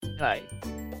Hai,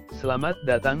 selamat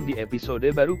datang di episode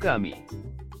baru kami.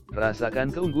 Rasakan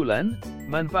keunggulan,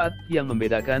 manfaat yang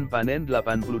membedakan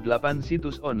Panen88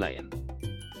 situs online.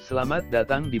 Selamat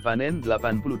datang di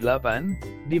Panen88,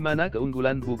 di mana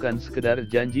keunggulan bukan sekedar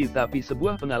janji tapi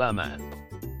sebuah pengalaman.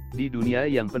 Di dunia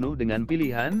yang penuh dengan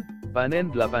pilihan,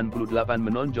 Panen88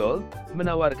 menonjol,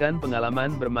 menawarkan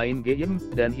pengalaman bermain game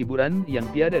dan hiburan yang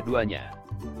tiada duanya.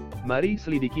 Mari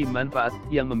selidiki manfaat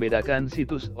yang membedakan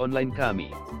situs online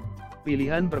kami.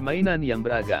 Pilihan permainan yang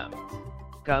beragam.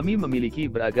 Kami memiliki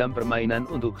beragam permainan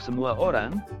untuk semua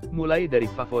orang, mulai dari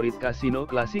favorit kasino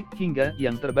klasik hingga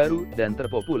yang terbaru dan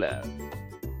terpopuler.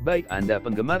 Baik Anda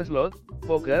penggemar slot,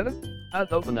 poker,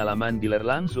 atau pengalaman dealer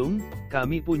langsung,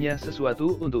 kami punya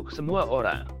sesuatu untuk semua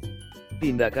orang.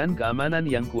 Tindakan keamanan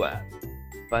yang kuat.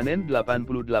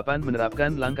 Panen88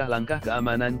 menerapkan langkah-langkah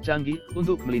keamanan canggih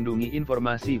untuk melindungi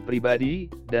informasi pribadi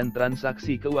dan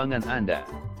transaksi keuangan Anda.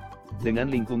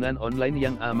 Dengan lingkungan online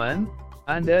yang aman,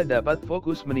 Anda dapat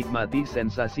fokus menikmati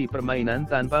sensasi permainan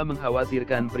tanpa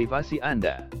mengkhawatirkan privasi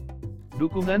Anda.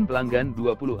 Dukungan pelanggan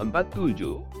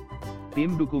 24/7.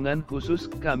 Tim dukungan khusus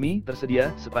kami tersedia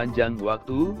sepanjang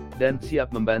waktu dan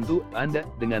siap membantu Anda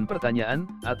dengan pertanyaan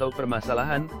atau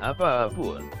permasalahan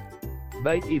apapun.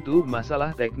 Baik itu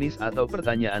masalah teknis atau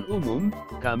pertanyaan umum,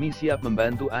 kami siap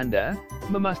membantu Anda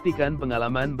memastikan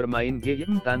pengalaman bermain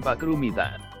game tanpa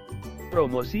kerumitan.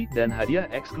 Promosi dan hadiah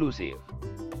eksklusif.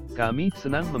 Kami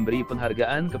senang memberi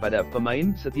penghargaan kepada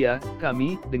pemain setia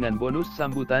kami dengan bonus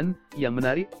sambutan yang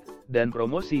menarik dan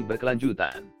promosi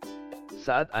berkelanjutan.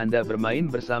 Saat Anda bermain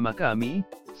bersama kami,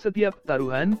 setiap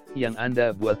taruhan yang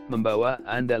Anda buat membawa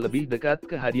Anda lebih dekat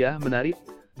ke hadiah menarik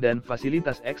dan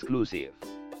fasilitas eksklusif.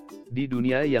 Di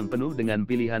dunia yang penuh dengan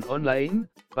pilihan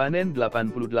online,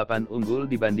 Panen88 unggul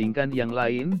dibandingkan yang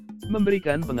lain,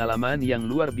 memberikan pengalaman yang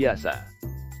luar biasa.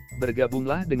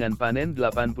 Bergabunglah dengan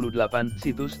Panen88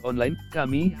 situs online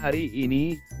kami hari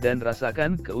ini, dan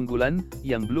rasakan keunggulan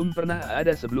yang belum pernah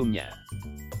ada sebelumnya.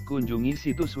 Kunjungi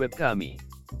situs web kami,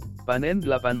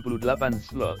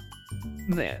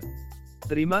 Panen88slot.net.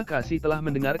 Terima kasih telah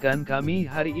mendengarkan kami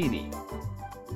hari ini.